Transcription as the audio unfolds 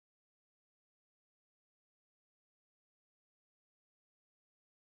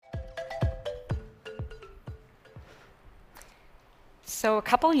So a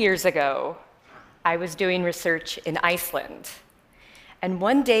couple years ago, I was doing research in Iceland. And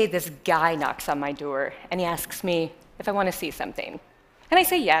one day, this guy knocks on my door, and he asks me if I want to see something. And I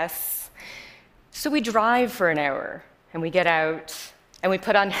say yes. So we drive for an hour, and we get out, and we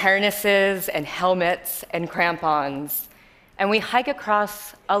put on harnesses and helmets and crampons, and we hike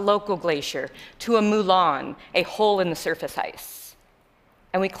across a local glacier to a moulin, a hole in the surface ice.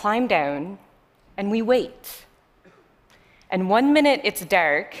 And we climb down, and we wait. And 1 minute it's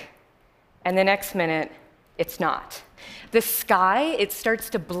dark, and the next minute it's not. The sky, it starts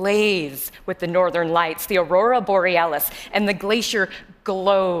to blaze with the northern lights, the aurora borealis, and the glacier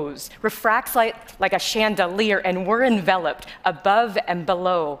glows, refracts like a chandelier, and we're enveloped above and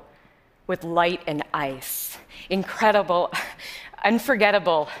below with light and ice. Incredible,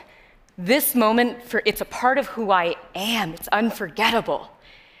 unforgettable. This moment, it's a part of who I am. It's unforgettable.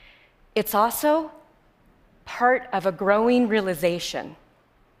 It's also part of a growing realization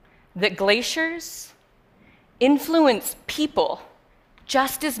that glaciers influence people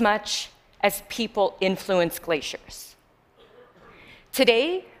just as much as people influence glaciers.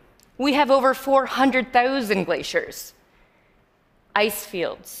 Today, we have over 400,000 glaciers, ice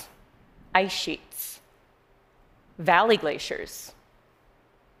fields, ice sheets, valley glaciers,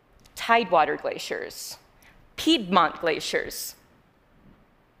 tidewater glaciers, Piedmont glaciers,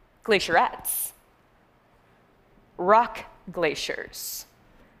 glacierettes, rock glaciers.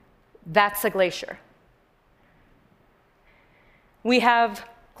 That's a glacier. We have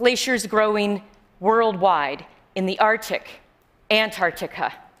glaciers growing worldwide in the Arctic,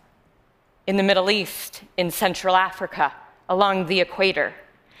 Antarctica, in the Middle East, in Central Africa, along the equator.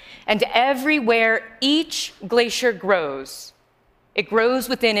 And everywhere each glacier grows, it grows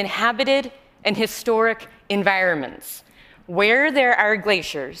within inhabited and historic environments. Where there are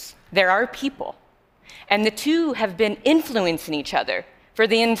glaciers, there are people. And the two have been influencing each other for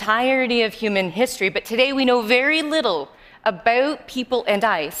the entirety of human history. But today we know very little about people and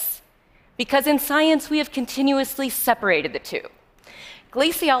ice because in science we have continuously separated the two.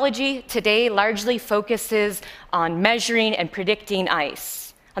 Glaciology today largely focuses on measuring and predicting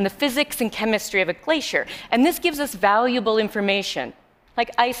ice, on the physics and chemistry of a glacier. And this gives us valuable information,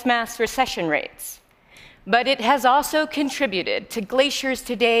 like ice mass recession rates. But it has also contributed to glaciers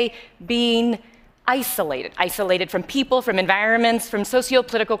today being isolated from people, from environments, from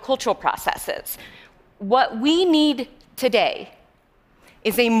sociopolitical cultural processes. What we need today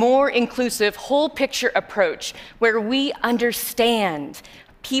is a more inclusive, whole picture approach where we understand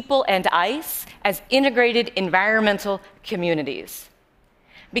people and ice as integrated environmental communities.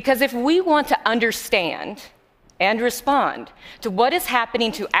 Because if we want to understand and respond to what is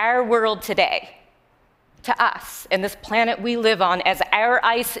happening to our world today, to us and this planet we live on as our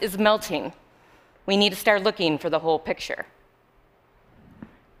ice is melting, we need to start looking for the whole picture.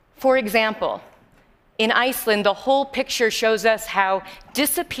 For example, in Iceland, the whole picture shows us how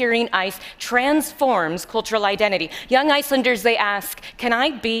disappearing ice transforms cultural identity. Young Icelanders, they ask, can I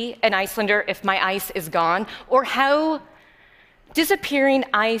be an Icelander if my ice is gone? Or how disappearing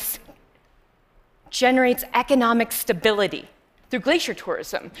ice generates economic stability through glacier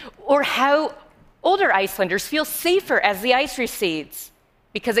tourism. Or how older Icelanders feel safer as the ice recedes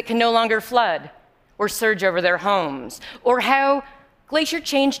because it can no longer flood or surge over their homes, or how glacier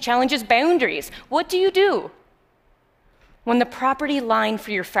change challenges boundaries. What do you do when the property line for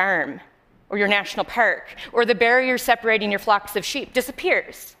your farm or your national park or the barrier separating your flocks of sheep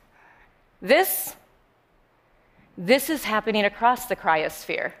disappears? This is happening across the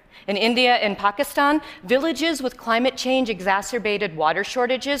cryosphere. In India and Pakistan, villages with climate change exacerbated water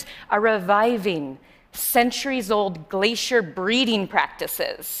shortages are reviving centuries-old glacier breeding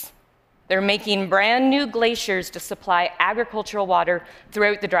practices. They're making brand new glaciers to supply agricultural water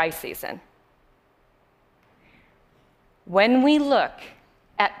throughout the dry season. When we look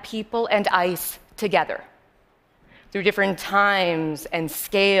at people and ice together, through different times and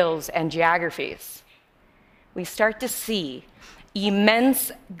scales and geographies, we start to see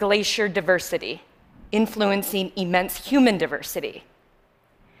immense glacier diversity influencing immense human diversity.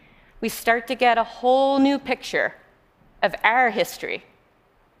 We start to get a whole new picture of our history,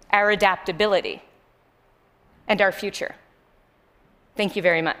 our adaptability, and our future. Thank you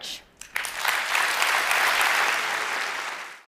very much.